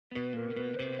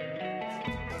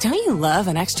Don't you love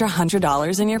an extra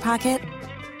 $100 in your pocket?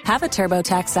 Have a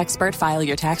TurboTax expert file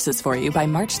your taxes for you by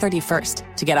March 31st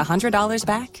to get $100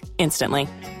 back instantly.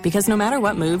 Because no matter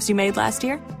what moves you made last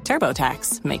year,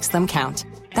 TurboTax makes them count.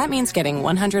 That means getting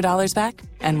 $100 back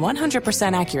and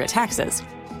 100% accurate taxes,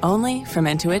 only from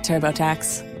Intuit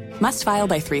TurboTax. Must file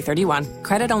by 3/31.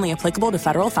 Credit only applicable to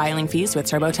federal filing fees with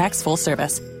TurboTax full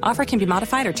service. Offer can be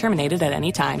modified or terminated at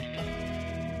any time.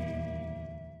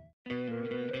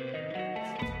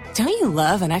 Don't you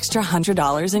love an extra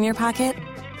 $100 in your pocket?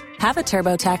 Have a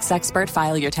TurboTax expert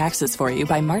file your taxes for you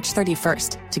by March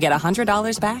 31st to get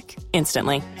 $100 back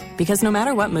instantly. Because no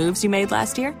matter what moves you made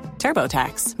last year,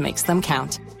 TurboTax makes them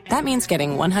count. That means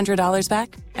getting $100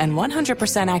 back and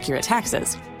 100% accurate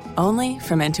taxes, only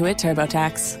from Intuit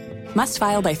TurboTax. Must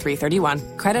file by 3/31.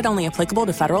 Credit only applicable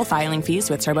to federal filing fees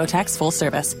with TurboTax full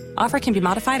service. Offer can be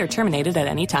modified or terminated at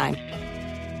any time.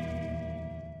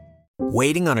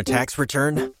 Waiting on a tax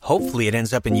return? Hopefully it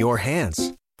ends up in your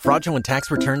hands. Fraudulent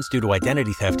tax returns due to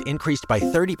identity theft increased by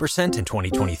 30% in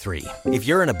 2023. If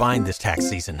you're in a bind this tax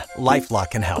season,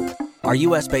 LifeLock can help. Our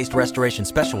U.S.-based restoration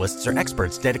specialists are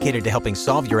experts dedicated to helping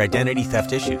solve your identity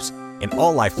theft issues. And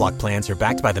all LifeLock plans are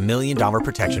backed by the $1 Million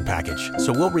Protection Package.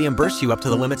 So we'll reimburse you up to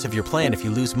the limits of your plan if you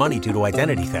lose money due to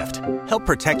identity theft. Help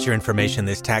protect your information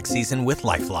this tax season with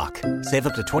LifeLock. Save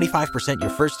up to 25% your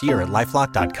first year at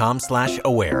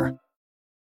LifeLock.com/aware.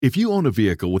 If you own a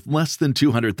vehicle with less than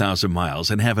 200,000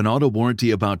 miles and have an auto warranty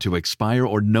about to expire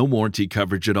or no warranty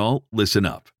coverage at all, listen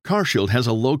up. CarShield has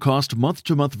a low-cost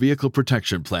month-to-month vehicle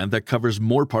protection plan that covers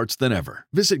more parts than ever.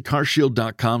 Visit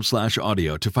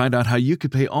carshield.com/audio to find out how you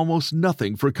could pay almost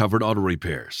nothing for covered auto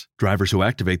repairs. Drivers who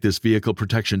activate this vehicle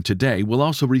protection today will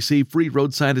also receive free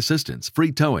roadside assistance,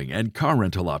 free towing, and car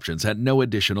rental options at no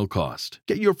additional cost.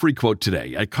 Get your free quote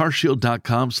today at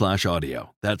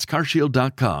carshield.com/audio. That's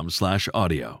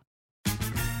carshield.com/audio.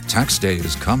 Tax day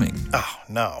is coming. Oh,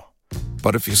 no.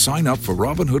 But if you sign up for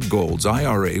Robinhood Gold's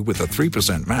IRA with a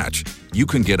 3% match, you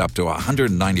can get up to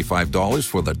 $195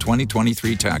 for the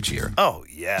 2023 tax year. Oh,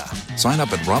 yeah. Sign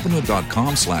up at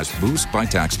Robinhood.com/boost by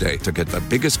tax day to get the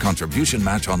biggest contribution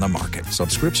match on the market.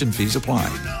 Subscription fees apply.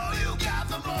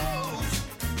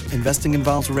 Investing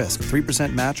involves risk.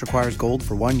 3% match requires gold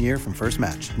for 1 year from first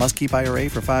match. Must keep IRA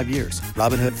for 5 years.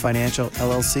 Robinhood Financial,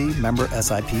 LLC, member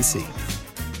SIPC.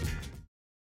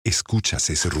 ¿Escuchas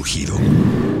ese rugido?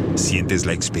 ¿Sientes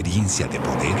la experiencia de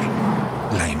poder?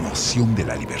 ¿La emoción de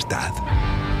la libertad?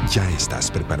 Ya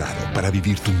estás preparado para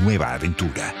vivir tu nueva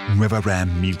aventura. Nueva Ram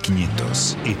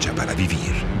 1500, hecha para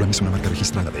vivir. Ram es una marca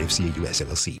registrada de FCA US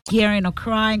LLC. Here in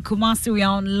Accra and Kumasi, we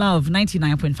are on Love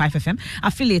 99.5 FM.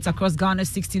 Affiliates across Ghana's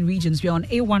 16 regions. We are on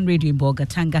A1 Radio in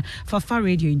Bolgatanga, Fafa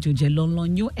Radio in Jelolo,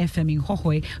 New FM in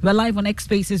Hohoe. We're live on X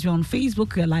Spaces. We're on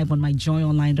Facebook. We're live on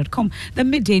myjoyonline.com. The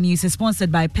Midday News is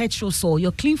sponsored by Petrol Sol,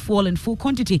 your clean fuel in full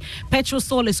quantity. Petrol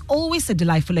Sol is always a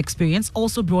delightful experience.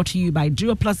 Also brought to you by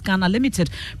Duraplus Ghana Limited,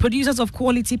 producers of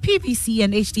quality PVC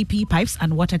and HDP pipes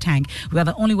and water tank. We are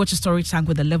the only water storage tank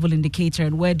with a level indicator,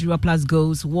 and where Duraplus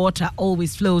goes, water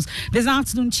always flows. This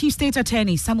afternoon, Chief State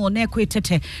Attorney Samuel Nekwe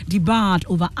Tete debarred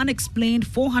over unexplained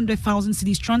 400,000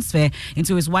 cedis transfer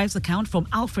into his wife's account from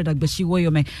Alfred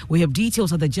Agbeshiwoyome. We have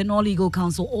details of the General Legal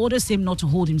Counsel orders him not to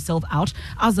hold himself out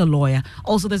as a lawyer.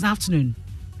 Also this afternoon,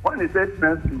 when he says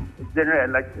to general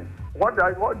election, what do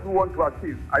you want to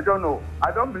achieve? I don't know.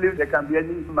 I don't believe there can be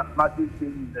any massive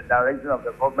change in the direction of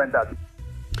the government.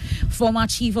 Former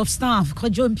Chief of Staff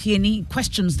Kojo Mpieni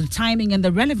questions the timing and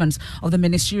the relevance of the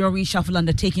ministerial reshuffle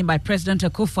undertaken by President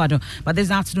Akufo-Addo. But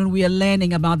this afternoon, we are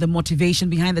learning about the motivation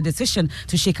behind the decision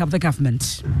to shake up the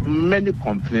government. Many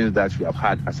complaints that we have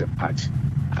had as a party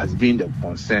has been the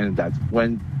concern that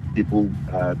when people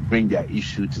bring their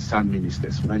issue to some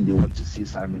ministers, when they want to see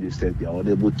some ministers, they are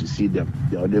unable to see them,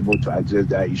 they are unable to address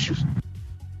their issues.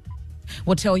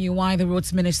 We'll tell you why the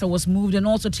roads minister was moved and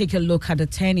also take a look at the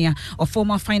tenure of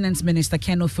former finance minister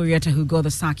Ken Oforiatta, who got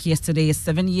the sack yesterday, a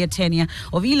 7-year tenure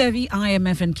of E-Levy,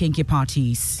 IMF and Kinky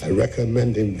parties. I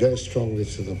recommend him very strongly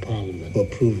to the Parliament for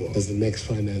approval as the next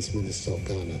finance minister of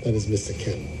Ghana. That is Mr.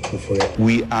 Ken Oforiatta.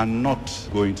 We are not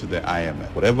going to the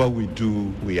IMF. Whatever we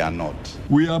do, we are not.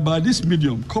 We are by this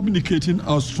medium communicating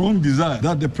our strong desire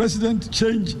that the President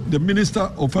change the Minister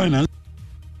of Finance.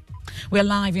 We're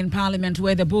live in Parliament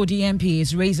where the Bodi MP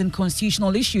is raising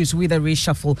constitutional issues with a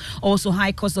reshuffle. Also,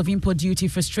 high cost of import duty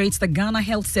frustrates the Ghana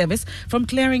Health Service from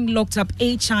clearing locked up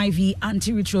HIV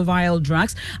antiretroviral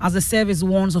drugs as the service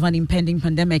warns of an impending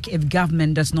pandemic if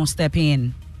government does not step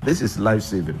in. This is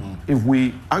life-saving. If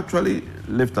we actually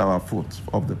lift our foot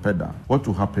off the pedal, what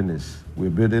will happen is we're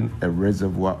building a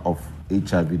reservoir of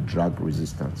HIV drug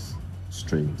resistance.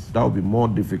 strains. That would be more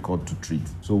difficult to treat.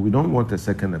 So we don't want a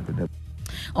second epidemic.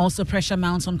 Also, pressure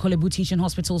mounts on Kolebu Teaching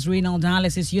Hospital's renal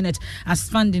dialysis unit as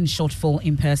funding shortfall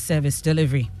impairs service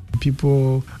delivery.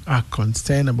 People are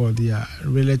concerned about their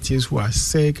relatives who are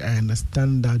sick. I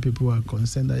understand that people are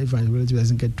concerned that if a relative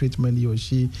doesn't get treatment, he or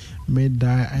she may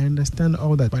die. I understand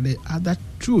all that. But the other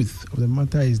truth of the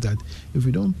matter is that if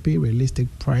we don't pay realistic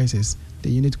prices, the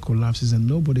unit collapses and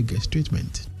nobody gets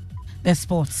treatment. The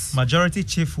sports. Majority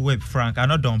Chief Whip Frank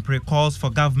Anodompre calls for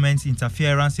government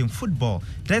interference in football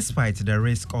despite the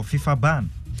risk of FIFA ban.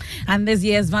 And this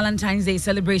year's Valentine's Day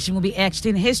celebration will be etched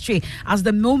in history as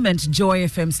the moment Joy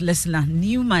FM's listener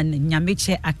Newman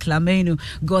Nyamiche Aklamenu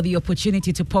got the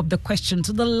opportunity to pop the question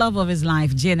to the love of his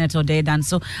life, Janet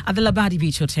Odedanso, at the Labadi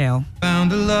Beach Hotel.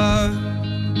 Found a love.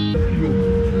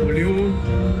 Will you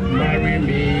marry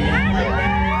me?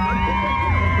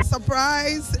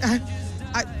 Surprise.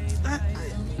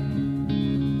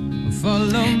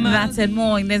 That's and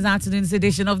more in this afternoon's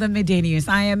edition of the Midday News.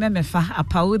 I am Emefa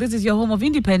Apau. This is your home of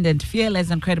independent,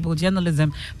 fearless and credible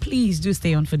journalism. Please do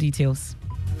stay on for details.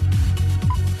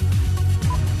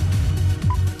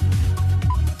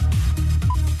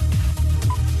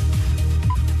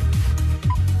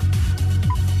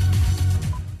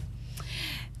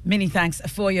 Many thanks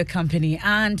for your company.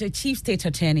 And Chief State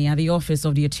Attorney at the Office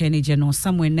of the Attorney General,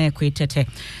 Samuel Nekwe Tete,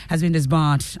 has been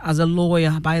disbarred as a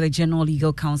lawyer by the General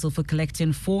Legal Counsel for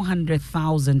collecting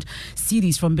 400,000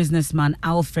 cedis from businessman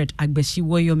Alfred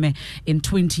Agbesiwoyome in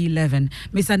 2011.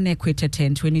 Mr. Nekwe Tete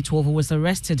in 2012 was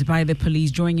arrested by the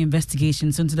police during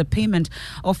investigations into the payment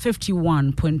of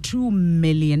 51.2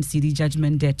 million cedi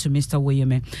judgment debt to Mr.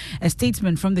 Woyome. A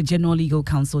statement from the General Legal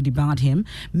Counsel debarred him,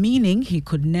 meaning he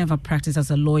could never practice as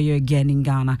a lawyer again in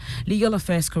Ghana. Legal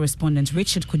Affairs correspondent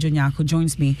Richard Kujonyako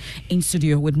joins me in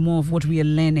studio with more of what we are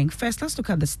learning. First, let's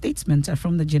look at the statement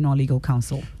from the General Legal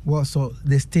Counsel. Well, so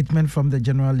the statement from the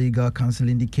General Legal Counsel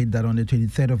indicate that on the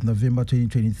 23rd of November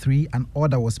 2023, an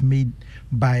order was made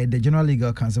by the General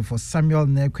Legal Counsel for Samuel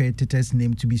Nekwe Tete's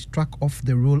name to be struck off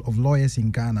the roll of lawyers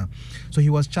in Ghana. So he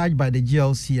was charged by the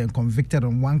GLC and convicted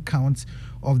on one count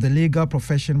of the legal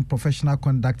profession, professional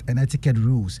conduct and etiquette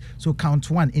rules. So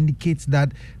count one indicates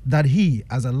that he,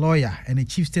 as a lawyer and a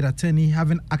chief state attorney,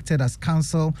 having acted as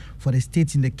counsel for the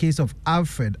state in the case of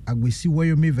Alfred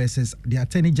Agbesiwoyome versus the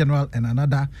Attorney General and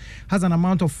another, has an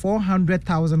amount of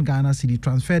 400,000 Ghana cedi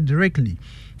transferred directly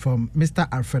from Mr.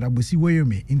 Alfred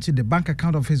Agbesiwoyome into the bank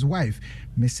account of his wife,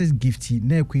 Mrs. Gifty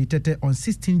Nekwe Tete, on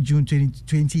 16 June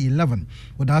 2011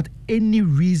 without any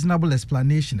reasonable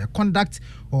explanation, a conduct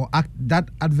or act that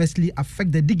adversely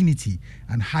affect the dignity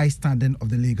and high standing of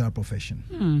the legal profession.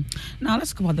 Now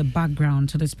let's go about the background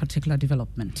to this particular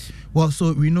development. Well,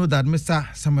 so we know that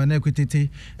Mr. Samuel Nekwe Tete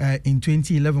in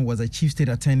 2011 was a chief state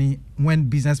attorney when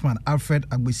businessman Alfred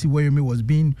Agbesiwoyome was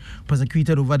being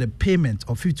prosecuted over the payment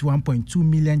of 51.2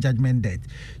 million judgment debt.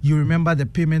 You remember the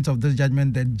payment of this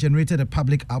judgment debt generated a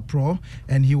public uproar,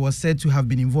 and he was said to have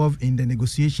been involved in the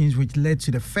negotiations which led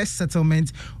to the first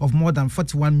settlement of more than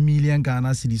 41 million Ghana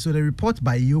cedi. So the report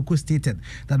by Yoko stated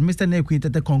that Mr. Nekwe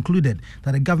Tete concluded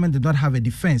that the government did not have a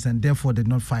defense and therefore did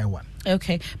not file one.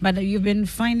 Okay, but you've been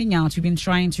trying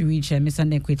to reach Mr.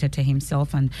 Nekwe Tete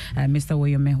himself and Mr.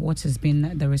 Woyome. What has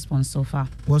been the response so far?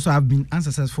 Well, so I've been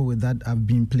unsuccessful with that. I've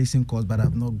been placing calls, but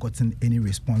I've not gotten any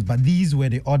response. But these were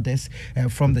the orders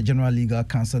from the General Legal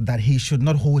Counsel that he should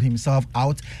not hold himself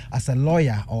out as a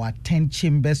lawyer or attend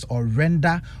chambers or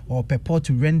render or purport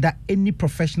to render any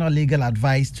professional legal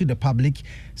advice to the public.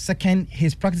 Second,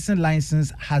 his practicing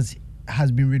license has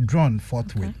been withdrawn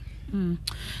forthwith. Okay.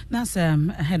 That's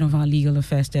head of our legal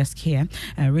affairs desk here,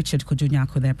 Richard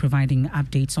Kujonyako, there providing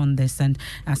updates on this, and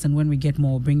as and when we get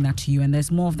more, we'll bring that to you. And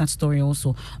there's more of that story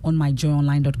also on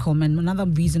myjoyonline.com. And another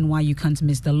reason why you can't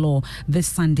miss the law this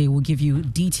Sunday, will give you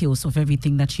details of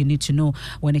everything that you need to know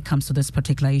when it comes to this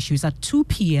particular issue. It's at 2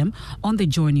 p.m. on the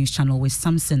Joy News channel with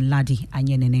Samson Ladi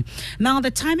Anyenene. Now,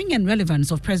 the timing and relevance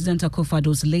of President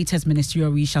Akufo-Addo's latest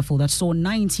ministerial reshuffle that saw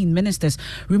 19 ministers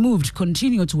removed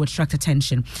continue to attract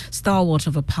attention. Stalwart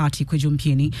of a party, Kwejum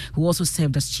Pieni, who also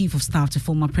served as chief of staff to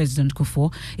former President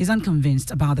Kufuor, is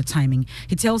unconvinced about the timing.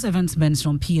 He tells Evans Benz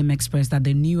from PM Express that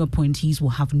the new appointees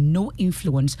will have no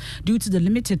influence due to the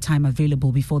limited time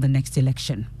available before the next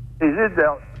election. Is it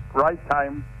the right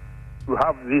time to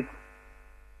have this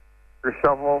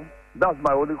reshuffle? That's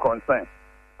my only concern.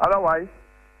 Otherwise,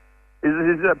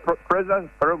 it's the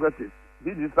president's prerogative. He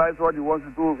decides what he wants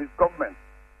to do with his government.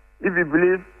 If he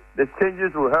believes the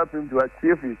changes will help him to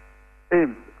achieve his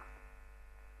aims,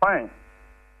 fine.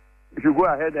 You should go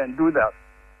ahead and do that.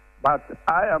 But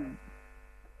I am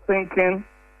thinking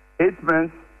 8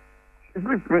 months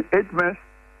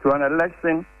to an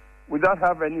election without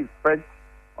have any effect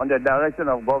on the direction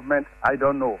of government, I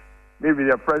don't know. Maybe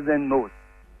the president knows.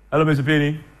 Hello, Mr.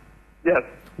 Penny. Yes.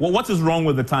 Well, what is wrong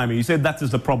with the timing? You said that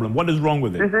is the problem. What is wrong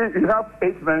with it? You see, you have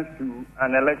 8 months to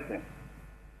an election.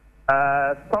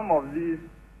 Some of these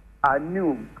are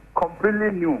new,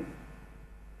 completely new.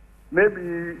 Maybe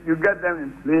you get them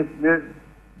in place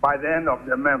by the end of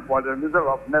the month or the middle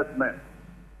of next month.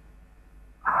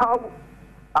 How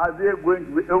are they going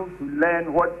to be able to learn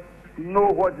to know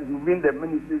what is within the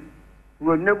ministry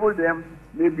to enable them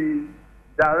maybe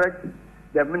direct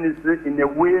the ministry in a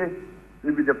way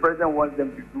maybe the president wants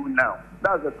them to do now?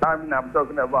 That's the timing I'm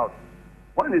talking about.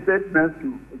 When it says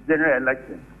to general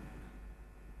election,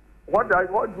 what do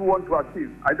you want to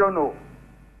achieve? I don't know.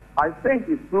 I think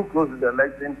it's too close to the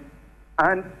election,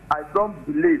 and I don't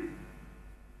believe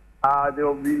there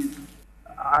will be.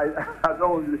 I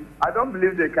don't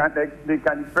believe there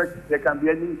can be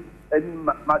any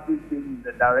massive change in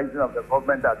the direction of the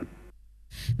government.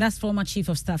 That's former Chief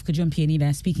of Staff Kajun Pieni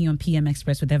there speaking on PM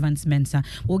Express with Evans Mensah.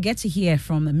 We'll get to hear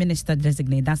from Minister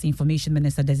Designate, that's the Information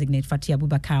Minister Designate Fatia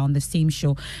Abubakar on the same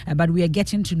show. But we are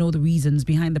getting to know the reasons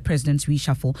behind the president's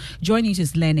reshuffle. Joining us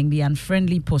is learning the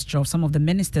unfriendly posture of some of the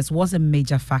ministers was a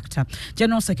major factor.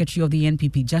 General Secretary of the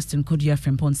NPP, Justin Kodia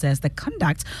Frimpong, says the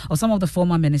conduct of some of the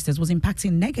former ministers was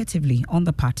impacting negatively on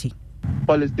the party.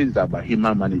 Policy is about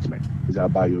human management. It's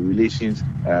about your relations,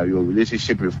 your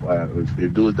relationship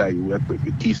with those that you work with,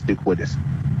 your key stakeholders.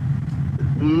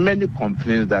 Many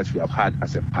complaints that we have had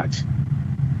as a party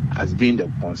has been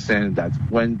the concern that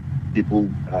when people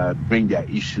bring their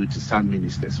issue to some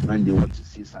ministers, when they want to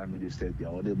see some ministers, they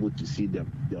are unable to see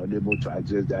them, they are unable to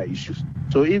address their issues.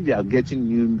 So if they are getting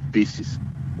new faces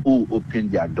who open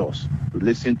their doors to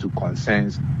listen to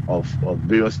concerns of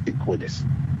various stakeholders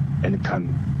and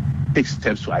can take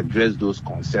steps to address those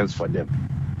concerns for them,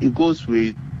 it goes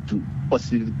way to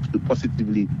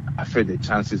positively affect the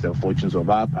chances and fortunes of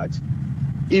our party.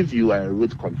 If you are a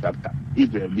road contractor,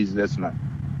 if you're a businessman,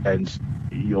 and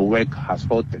your work has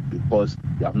halted because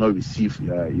you have not received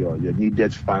your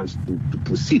needed funds to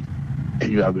proceed,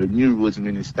 and you have a new roads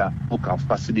minister who can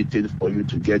facilitate for you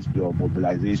to get your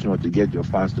mobilization or to get your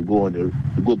funds to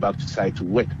go back to site to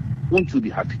work, won't you be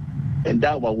happy? And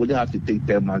that one wouldn't have to take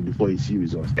 10 months before you see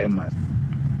results. 10 months.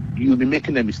 You'll be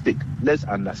making a mistake. Let's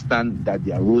understand that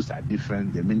their roles are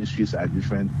different, their ministries are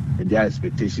different, and their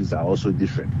expectations are also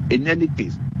different. In any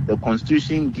case, the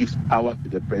Constitution gives power to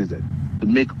the president to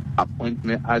make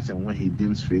appointment as and when he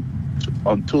deems fit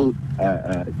until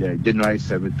January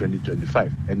 7,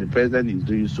 2025. And the president is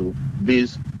doing so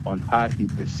based on how he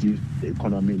perceives the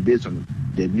economy, based on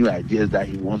the new ideas that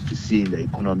he wants to see in the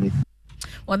economy.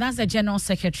 Well, that's the General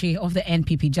Secretary of the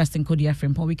NPP, Justin Kodia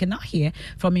Frimpong. We can now hear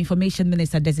from Information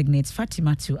Minister Designate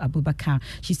Fatima Abubakar.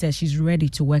 She says she's ready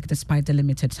to work despite the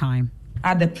limited time.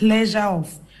 At the pleasure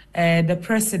of the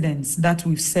presidents that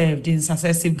we've served in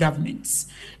successive governments,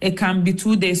 it can be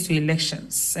 2 days to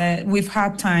elections. We've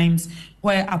had times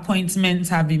where appointments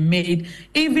have been made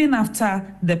even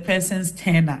after the person's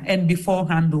tenure and before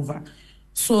handover.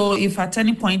 So if at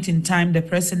any point in time the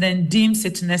president deems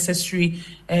it necessary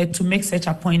to make such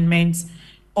appointments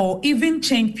or even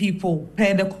change people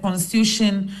per the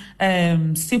Constitution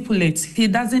stipulates, he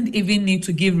doesn't even need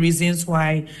to give reasons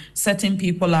why certain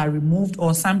people are removed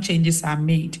or some changes are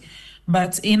made.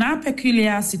 But in our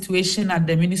peculiar situation at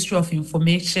the Ministry of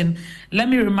Information, let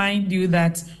me remind you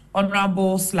that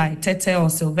Honorable Sly Tete or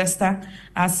Sylvester,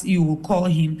 as you will call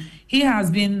him, he has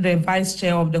been the Vice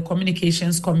Chair of the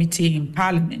Communications Committee in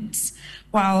Parliament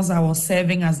whilst I was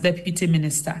serving as Deputy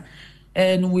Minister.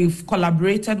 And we've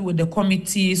collaborated with the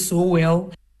committee so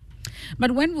well.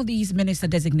 But when will these minister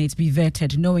designates be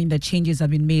vetted, knowing that changes have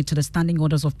been made to the standing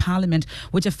orders of Parliament,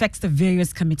 which affects the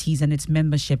various committees and its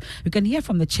membership? We can hear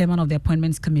from the chairman of the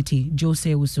Appointments Committee, Jose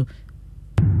Usu.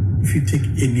 If you take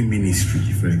any ministry,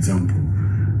 for example,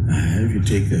 if you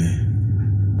take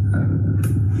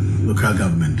local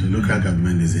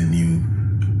government is a new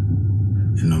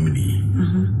nominee.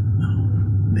 Now,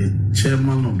 the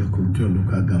chairman of the Committee of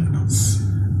Local Governance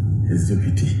is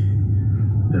deputy.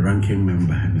 The ranking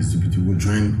member is deputy will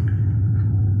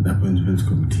join the Appointments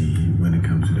Committee when it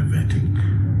comes to the vetting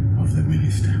of the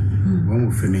minister. When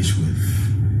we finish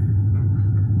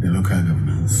with the local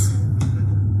governance,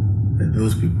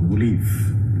 those people will leave.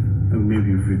 And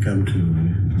maybe if we come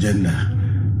to gender,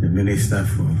 the Minister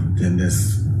for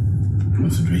Gender's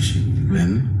Consideration,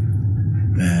 then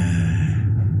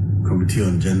the Committee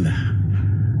on Gender,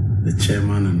 the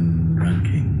chairman and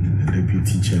ranking, the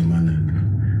deputy chairman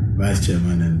and vice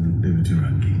chairman and deputy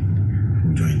ranking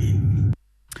will join in.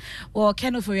 Well,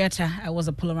 Ken Ofori-Atta was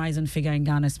a polarizing figure in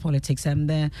Ghana's politics, and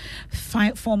the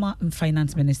former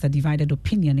finance minister divided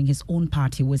opinion in his own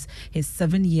party was his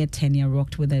 7-year tenure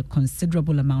rocked with a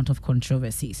considerable amount of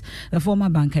controversies. The former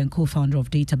banker and co-founder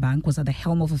of Data Bank was at the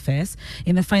helm of affairs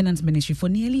in the finance ministry for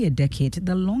nearly a decade,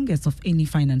 the longest of any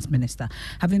finance minister.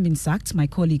 Having been sacked, my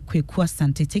colleague Kweku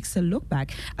Asante takes a look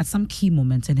back at some key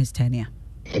moments in his tenure.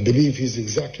 I believe he's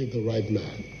exactly the right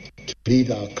man to lead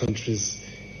our country's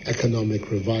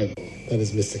economic revival. That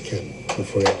is Mr. Ken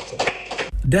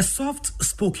Ofori-Atta. The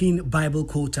soft-spoken Bible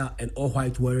quoter and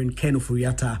all-white wearing Ken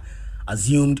Ofori-Atta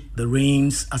assumed the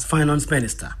reins as finance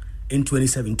minister in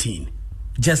 2017.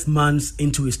 Just months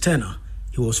into his tenure,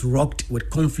 he was rocked with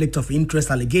conflict of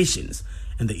interest allegations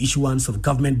and the issuance of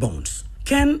government bonds.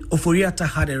 Ken Ofori-Atta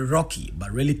had a rocky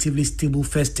but relatively stable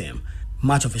first term.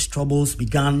 Much of his troubles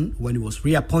began when he was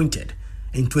reappointed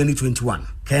in 2021.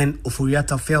 Ken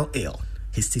Ofori-Atta fell ill.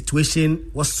 His situation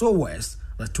was so worse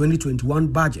that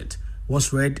 2021 budget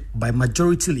was read by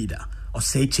Majority Leader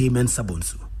Osei Chairman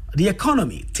Sabonsu. The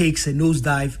economy takes a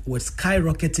nosedive with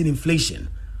skyrocketing inflation,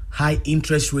 high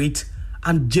interest rate,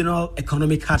 and general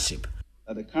economic hardship.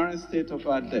 The current state of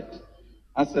our debt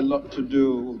has a lot to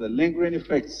do with the lingering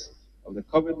effects of the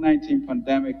COVID-19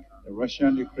 pandemic, the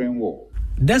Russia-Ukraine war.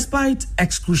 Despite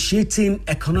excruciating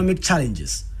economic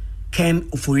challenges, Ken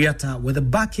Ofori-Atta, with the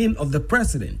backing of the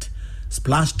president,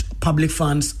 splashed public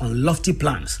funds on lofty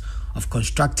plans of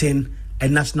constructing a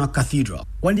national cathedral.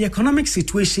 When the economic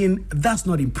situation does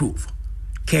not improve,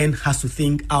 Ken has to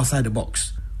think outside the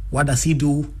box. What does he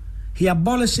do? He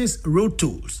abolishes road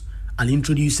tolls and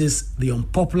introduces the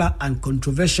unpopular and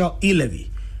controversial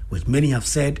e-levy, which many have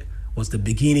said was the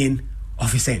beginning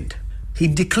of his end. He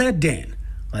declared then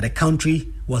that the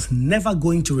country was never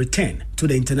going to return to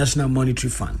the International Monetary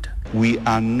Fund. We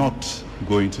are not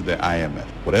going to the IMF.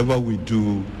 Whatever we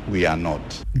do, we are not.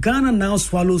 Ghana now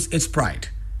swallows its pride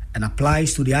and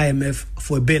applies to the IMF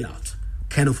for a bailout.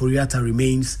 Ken Ofori-Atta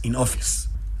remains in office.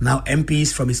 Now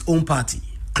MPs from his own party,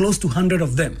 close to 100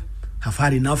 of them, have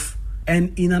had enough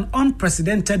and in an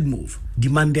unprecedented move,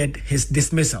 demanded his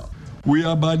dismissal. We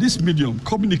are by this medium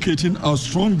communicating our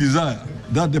strong desire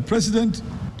that the president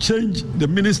change the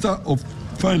Minister of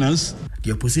Finance.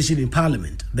 The opposition in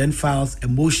Parliament then files a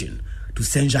motion to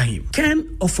censure him. Ken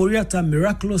Ofori-Atta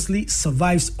miraculously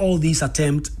survives all these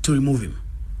attempts to remove him.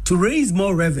 To raise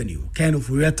more revenue, Ken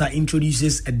Ofori-Atta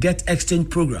introduces a debt exchange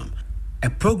program,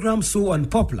 a program so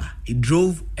unpopular it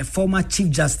drove a former Chief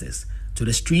Justice to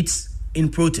the streets in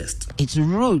protest. It's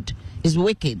rude, it's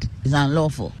wicked, it's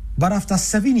unlawful. But after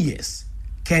 7 years,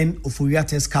 Ken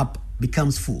Ofori-Atta's cup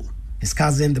becomes full. His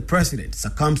cousin, the president,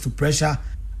 succumbs to pressure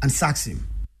and sacks him.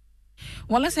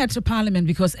 Well, let's head to Parliament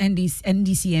because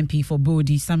NDC MP for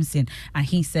Bodi Samson, and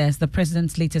he says the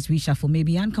president's latest reshuffle may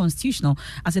be unconstitutional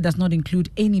as it does not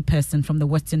include any person from the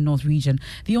Western North region.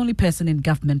 The only person in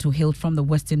government who hailed from the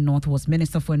Western North was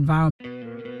Minister for Environment.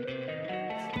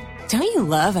 Don't you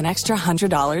love an extra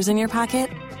 $100 in your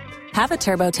pocket? Have a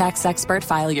TurboTax expert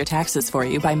file your taxes for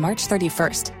you by March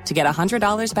 31st to get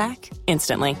 $100 back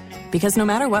instantly. Because no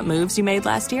matter what moves you made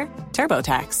last year,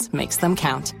 TurboTax makes them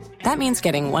count. That means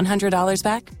getting $100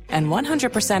 back and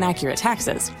 100% accurate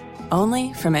taxes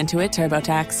only from Intuit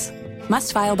TurboTax.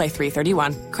 Must file by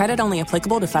 3/31. Credit only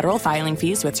applicable to federal filing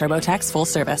fees with TurboTax full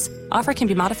service. Offer can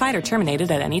be modified or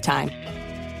terminated at any time.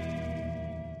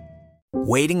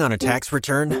 Waiting on a tax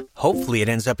return? Hopefully it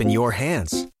ends up in your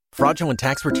hands. Fraudulent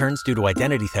tax returns due to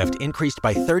identity theft increased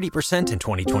by 30% in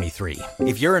 2023.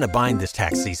 If you're in a bind this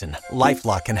tax season,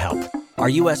 LifeLock can help. Our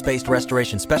U.S.-based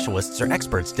restoration specialists are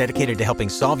experts dedicated to helping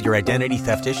solve your identity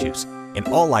theft issues. And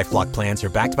all LifeLock plans are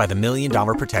backed by the $1 Million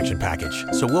Protection Package.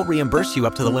 So we'll reimburse you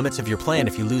up to the limits of your plan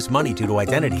if you lose money due to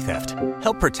identity theft.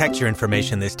 Help protect your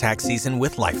information this tax season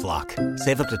with LifeLock.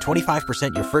 Save up to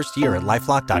 25% your first year at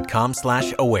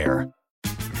LifeLock.com/aware.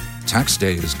 Tax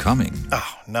day is coming.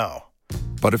 Oh, no.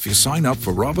 But if you sign up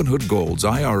for Robinhood Gold's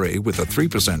IRA with a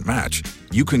 3% match,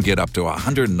 you can get up to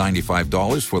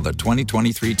 $195 for the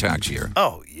 2023 tax year.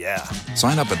 Oh, yeah.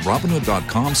 Sign up at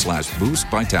Robinhood.com/boost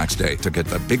by tax day to get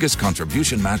the biggest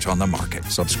contribution match on the market.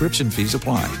 Subscription fees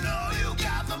apply.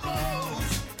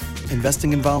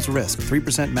 Investing involves risk.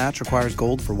 3% match requires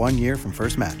gold for 1 year from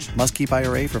first match. Must keep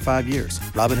IRA for 5 years.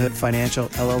 Robinhood Financial,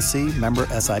 LLC, member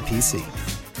SIPC.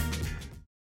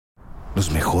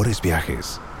 Los mejores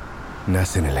viajes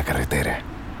nacen en la carretera,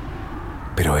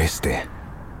 pero este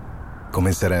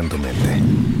comenzará en tu mente.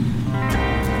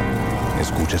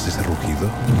 ¿Escuchas ese rugido?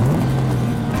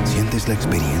 ¿Sientes la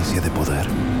experiencia de poder?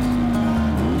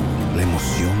 ¿La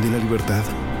emoción de la libertad?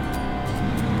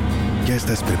 Ya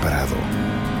estás preparado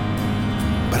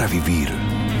para vivir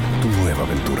tu nueva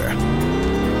aventura.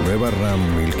 Nueva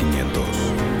RAM 1500.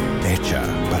 Hecha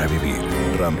para vivir.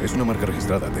 RAM es una marca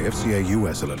registrada de FCA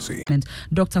US LLC.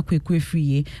 Dr. Kweku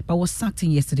Efriye, but was sacked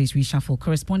in yesterday's reshuffle.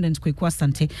 Correspondent Kweku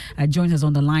Asante joins us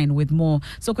on the line with more.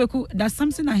 So, Kweku, does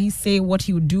something that he say what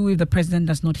he would do if the president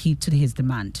does not heed to his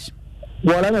demand?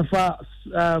 Well,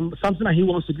 something that he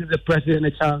wants to give the president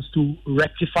a chance to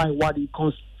rectify what he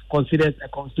considers a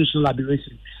constitutional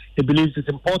aberration. He believes it's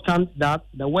important that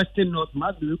the Western North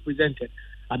must be represented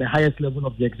at the highest level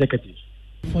of the executive.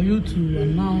 For you to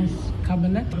announce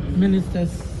cabinet,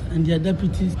 ministers and their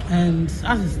deputies, and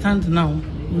as it stands now,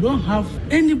 we don't have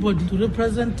anybody to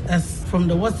represent us from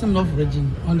the Western North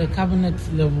region on the cabinet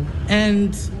level,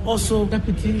 and also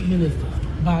deputy ministers.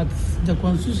 But the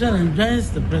Constitution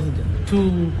enjoins the president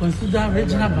to consider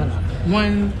regional balance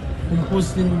when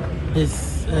composing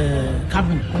his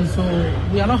cabinet. And so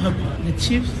we are not happy. The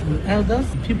chiefs and elders,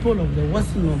 people of the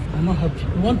Western North are not happy.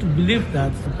 We want to believe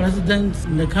that the president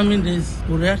in the coming days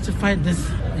will rectify this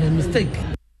mistake.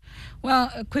 Well,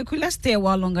 quickly, let's stay a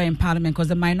while longer in Parliament because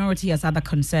the minority has other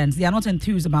concerns. They are not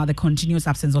enthused about the continuous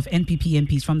absence of NPP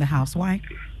MPs from the House. Why?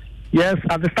 Yes,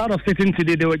 at the start of sitting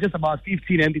today, there were just about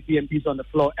 15 NPP MPs on the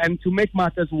floor. And to make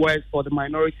matters worse for the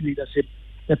minority leadership,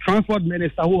 the transport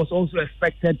minister, who was also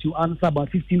expected to answer about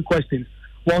 15 questions,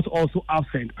 was also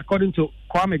absent. According to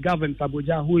Kwame Gavin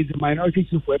Sabuja, who is the minority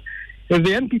chief whip, if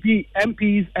the NPP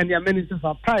MPs and their ministers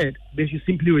are tired, they should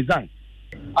simply resign.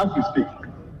 As we speak,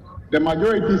 the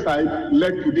majority side,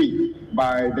 led today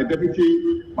by the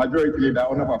deputy majority leader,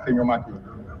 Honorable FM Midday,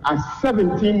 a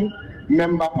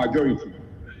 17-member majority.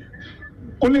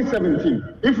 Only 17.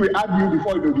 If we add you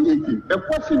before, it will be 18. The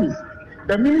question is,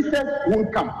 the ministers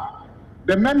won't come.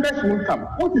 The members won't come.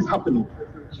 What is happening?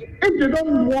 If they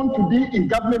don't want to be in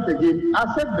government again,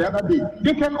 I said the other day,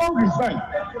 they can all resign.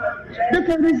 They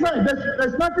can resign.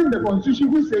 There's nothing in the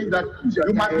Constitution which says that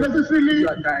you must necessarily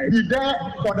be there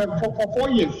for 4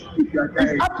 years.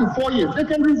 It's up to 4 years. They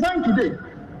can resign today.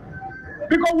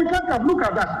 Because we can't have, look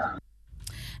at that.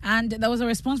 And there was a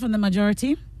response from the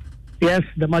majority? Yes,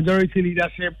 the majority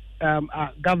leadership,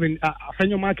 Gavin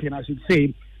FM Midday, I should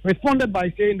say, responded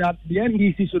by saying that the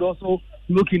NDC should also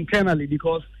look internally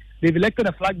because they've elected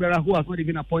a flag bearer who has not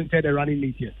even appointed a running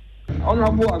mate yet.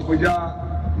 Honorable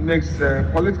Abuja makes a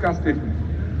political statement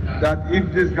that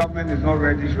if this government is not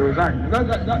ready, she should resign.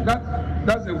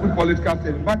 That's a good political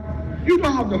statement. But you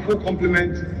don't have the full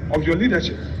complement of your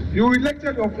leadership. You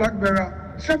elected your flag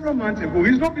bearer several months ago.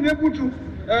 He's not been able to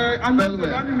announce the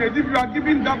running mate. If you are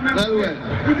giving government,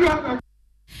 would you have a...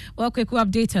 Well, quick,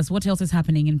 update us. What else is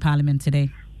happening in Parliament today?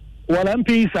 Well,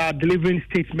 MPs are delivering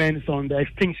statements on the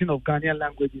extinction of Ghanaian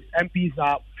languages. MPs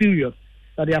are furious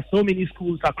that there are so many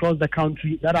schools across the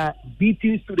country that are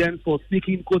beating students for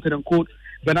speaking quote-unquote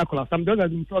vernacular. Some judge has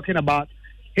been talking about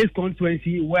his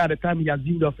constituency where at the time he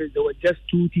assumed office, there were just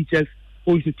 2 teachers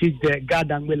who used to teach the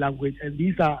Gadangwe language. And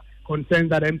these are concerns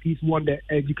that MPs want the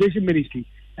Education Ministry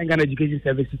and Ghana Education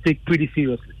Service to take pretty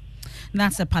seriously.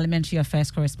 That's a parliamentary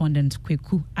affairs correspondent,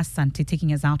 Kweku Asante,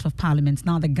 taking us out of Parliament.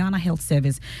 Now, the Ghana Health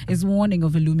Service is warning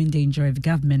of a looming danger if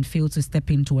government fails to step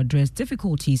in to address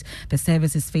difficulties the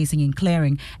service is facing in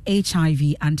clearing HIV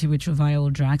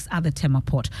antiretroviral drugs at the Tema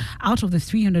port. Out of the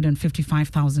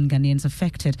 355,000 Ghanaians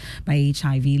affected by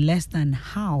HIV, less than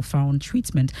half are on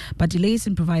treatment, but delays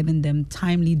in providing them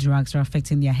timely drugs are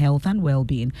affecting their health and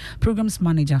well-being. Programs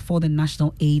Manager for the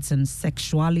National AIDS and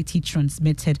Sexually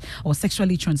Transmitted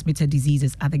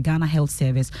Diseases at the Ghana Health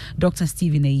Service, Dr.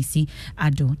 Stephen Aisi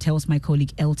Ado, tells my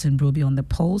colleague Elton Broby on the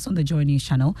Pulse on the Joy News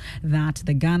channel that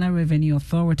the Ghana Revenue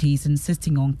Authority is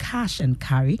insisting on cash and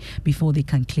carry before they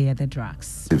can clear the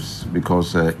drugs.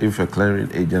 Because if a clearing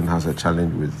agent has a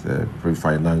challenge with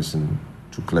pre-financing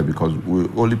to clear, because we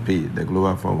only pay, the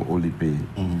global firm only pay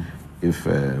if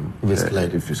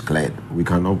it's cleared. We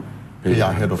cannot pay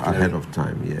ahead of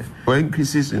time, yeah. For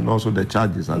increases in also the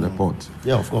charges at the port.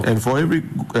 Yeah, of course. And for every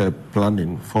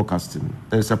planning, forecasting,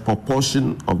 there's a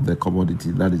proportion of the commodity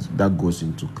that goes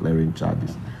into clearing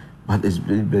charges. But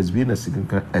there's been a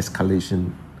significant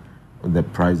escalation of the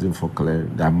pricing for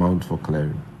clearing, the amount for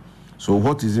clearing. So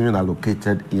what is even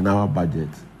allocated in our budget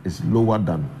is lower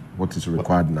than what is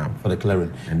required now for the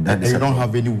clearing. And you don't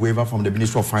have any waiver from the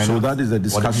Ministry of Finance? So that is the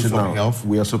discussion now. Health?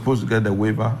 We are supposed to get the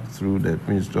waiver through the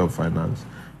Ministry of Finance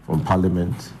from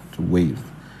Parliament to waive.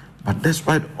 But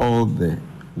despite all the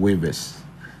waivers,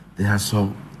 there are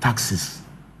some taxes.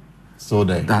 So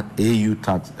that AU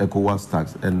tax, ECOWAS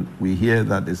tax, and we hear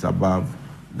that it's above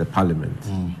the Parliament.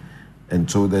 And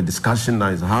so the discussion now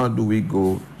is how do we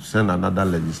go send another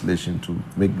legislation to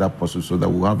make that possible so that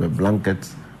we'll have a blanket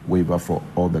waiver for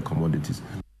all the commodities.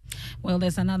 Well,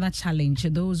 there's another challenge.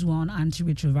 Those who are on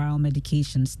antiretroviral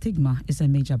medication, stigma is a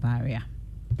major barrier.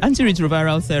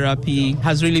 Antiretroviral therapy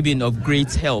has really been of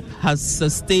great help, has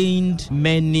sustained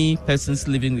many persons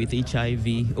living with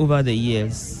HIV over the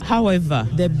years. However,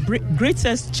 the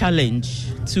greatest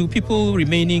challenge to people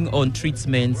remaining on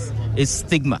treatment is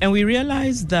stigma. And we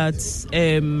realize that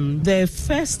the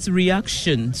first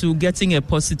reaction to getting a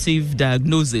positive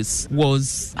diagnosis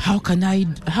was, how can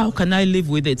I live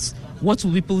with it? What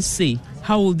will people say?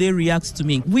 How will they react to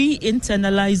me? We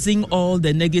internalizing all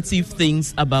the negative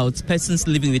things about persons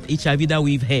living with HIV that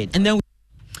we've heard. And then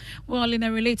well, in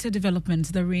a related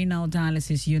development, the renal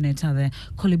dialysis unit at the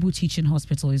Kolebu Teaching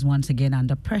Hospital is once again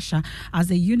under pressure as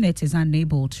the unit is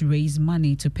unable to raise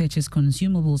money to purchase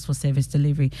consumables for service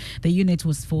delivery. The unit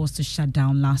was forced to shut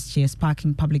down last year,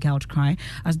 sparking public outcry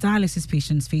as dialysis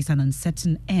patients face an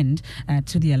uncertain end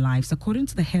to their lives. According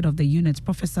to the head of the unit,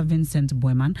 Professor Vincent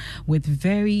Boyman, with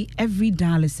every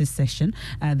dialysis session,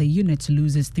 the unit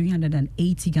loses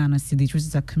 380 Ghana cedis, which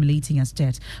is accumulating as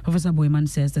debt. Professor Boyman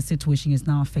says the situation is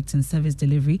now affecting service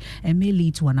delivery and may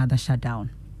lead to another shutdown.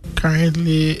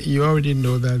 Currently, you already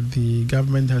know that the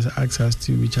government has asked us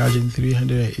to be charging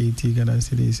 380 Ghana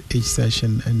cedis each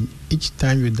session, and each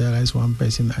time you dialyze one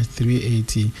person at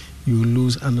 380, you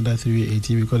lose another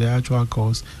 380 because the actual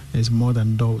cost is more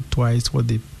than twice what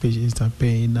the patients are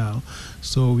paying now.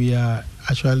 So we are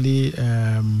actually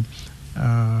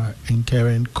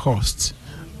incurring costs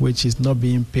which is not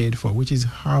being paid for, which is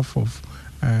half of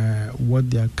what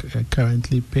they are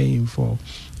currently paying for,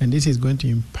 and this is going to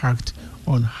impact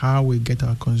on how we get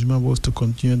our consumables to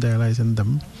continue dialyzing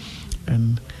them,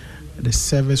 and the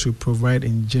service we provide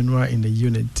in general in the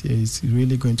unit is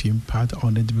really going to impact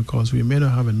on it because we may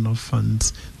not have enough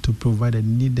funds to provide a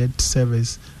needed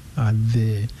service at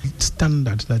the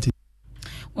standard that is.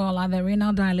 Well, at the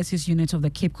renal dialysis unit of the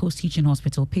Cape Coast Teaching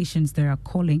Hospital, patients there are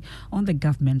calling on the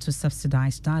government to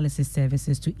subsidize dialysis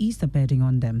services to ease the burden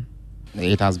on them.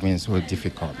 It has been so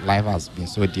difficult. Life has been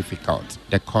so difficult.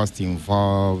 The cost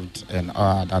involved and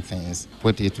all other things,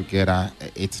 put it together,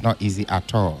 it's not easy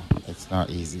at all. It's not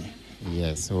easy.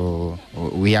 Yes, so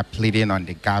we are pleading on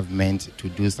the government to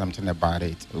do something about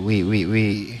it.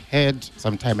 We heard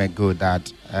some time ago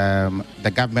that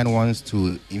the government wants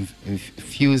to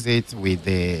infuse it with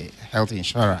the health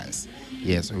insurance.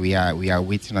 Yes, we are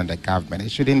waiting on the government.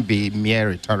 It shouldn't be mere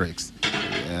rhetorics.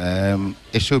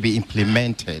 It should be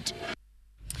implemented.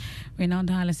 Renal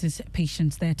dialysis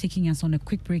patients, they're taking us on a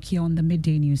quick break here on the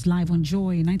Midday News, live on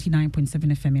Joy 99.7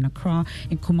 FM in Accra,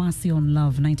 in Kumasi on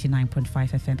Love 99.5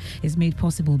 FM. Is made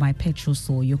possible by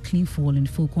Petrosol, your clean fuel in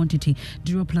full quantity.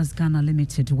 Duraplus Ghana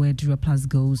Limited, where Duraplus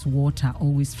goes, water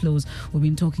always flows. We've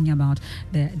been talking about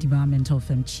the debarment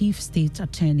of Chief State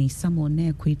Attorney Samuel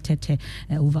Nekwe Tete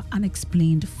over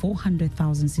unexplained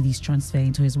 400,000 cedis transfer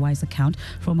into his wife's account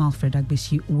from Alfred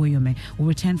Agbeshi Woyome. We'll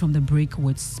return from the break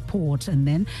with sport, and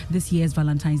then this year's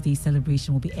Valentine's Day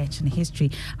celebration will be etched in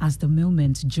history as the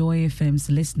moment Joy FM's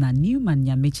listener Newman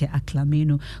Nyameche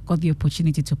Aklamenu got the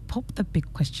opportunity to pop the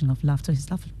big question of love to his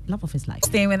love of his life.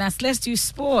 Staying with us, let's do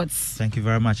sports. Thank you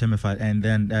very much, MFA. And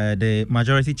then the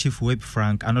Majority Chief Whip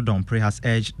Frank Anodompre has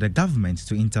urged the government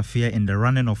to interfere in the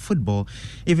running of football,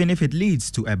 even if it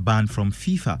leads to a ban from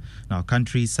FIFA. Now,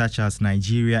 countries such as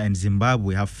Nigeria and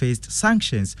Zimbabwe have faced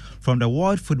sanctions from the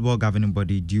World Football Governing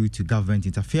Body due to government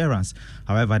interference.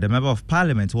 However, the Member of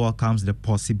Parliament welcomes the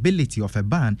possibility of a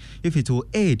ban if it will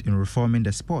aid in reforming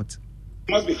the sport.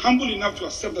 We must be humble enough to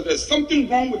accept that there's something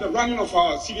wrong with the running of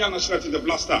our senior national team, the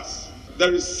Black Stars.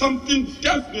 There is something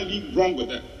definitely wrong with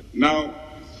that. Now,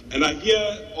 and I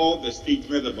hear all the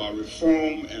statements about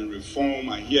reform and reform.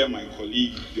 I hear my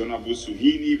colleague, the Honorable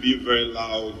Suhini, being very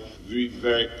loud,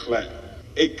 very clear.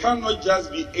 It cannot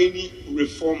just be any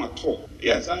reform at all.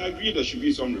 Yes, I agree there should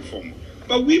be some reform.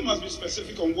 But we must be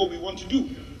specific on what we want to do.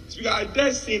 Speaker, I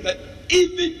dare say that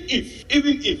even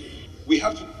if we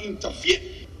have to interfere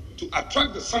to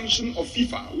attract the sanction of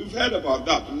FIFA, we've heard about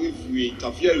that. If we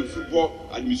interfere in football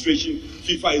administration,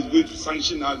 FIFA is going to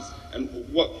sanction us, and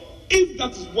what? If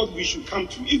that is what we should come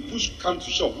to, if push comes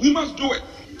to shove, we must do it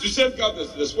to safeguard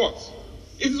the sports.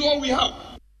 It is all we have.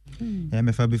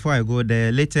 MFA, before I go,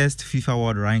 the latest FIFA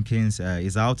World Rankings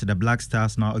is out. The Black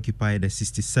Stars now occupy the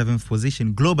 67th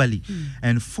position globally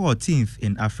and 14th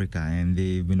in Africa, and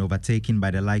they've been overtaken by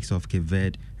the likes of Cape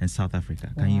Verde and South Africa.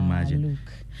 Can you imagine? Look.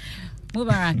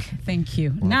 Mubarak, thank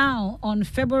you. Now, on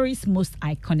February's most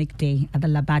iconic day at the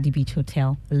Labadi Beach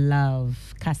Hotel,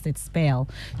 love cast its spell.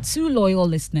 2 loyal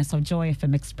listeners of Joy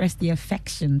FM expressed their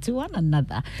affection to one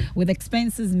another with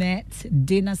expenses met,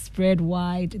 dinner spread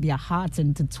wide, their hearts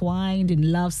intertwined in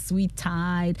love's sweet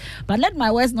tide. But let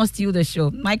my words not steal the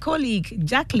show. My colleague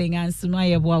Jacqueline and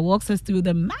Sunayabwa walks us through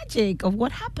the magic of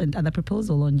what happened at the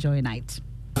proposal on Joy Night.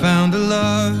 Found a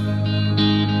love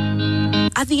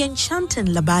at the enchanting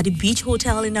Labadi Beach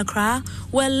Hotel in Accra,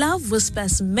 where love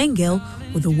whispers mingle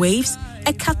with the waves,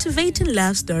 a captivating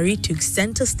love story took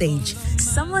center stage.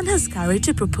 Someone has courage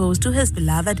to propose to his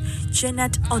beloved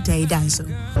Janet Odei Danso.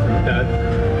 That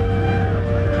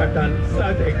I can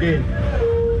start again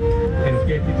and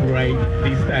get it right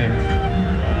this time.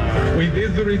 With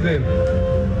this reason,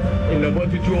 in the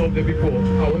multitude of the people,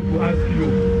 I want to ask you,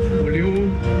 will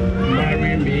you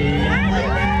marry me?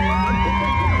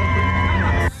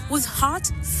 With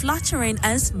heart fluttering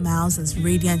and smiles as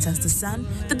radiant as the sun,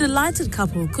 the delighted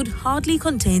couple could hardly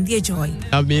contain their joy.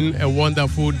 It's been a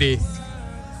wonderful day,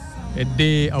 a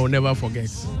day I will never forget.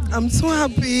 I'm so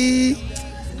happy.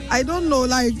 I don't know,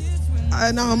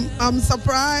 and I'm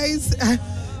surprised.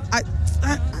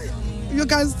 You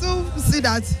can still see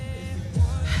that.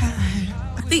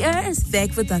 The air is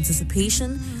thick with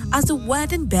anticipation as the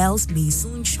wedding bells may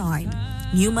soon chime.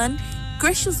 Newman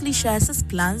graciously shares his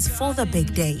plans for the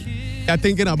big day. I'm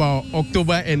thinking about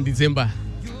October and December.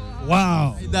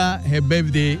 Wow. Either her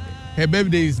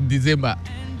birthday is December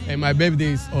and my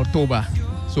birthday is October.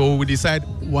 So we decide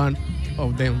one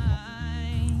of them.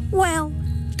 Well,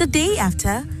 the day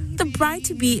after, the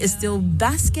bride-to-be is still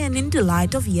basking in the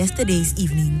light of yesterday's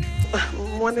evening.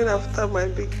 Morning after my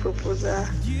big proposal,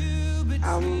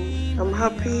 I'm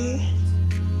happy.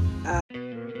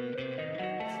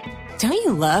 Don't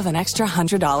you love an extra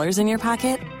 $100 in your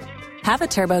pocket? Have a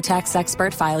TurboTax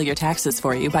expert file your taxes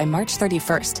for you by March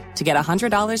 31st to get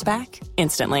 $100 back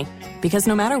instantly. Because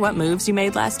no matter what moves you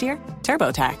made last year,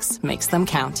 TurboTax makes them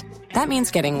count. That means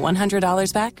getting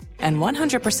 $100 back and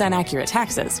 100% accurate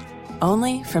taxes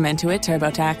only from Intuit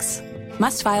TurboTax.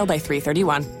 Must file by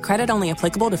 3/31. Credit only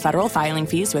applicable to federal filing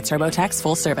fees with TurboTax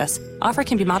full service. Offer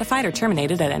can be modified or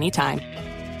terminated at any time.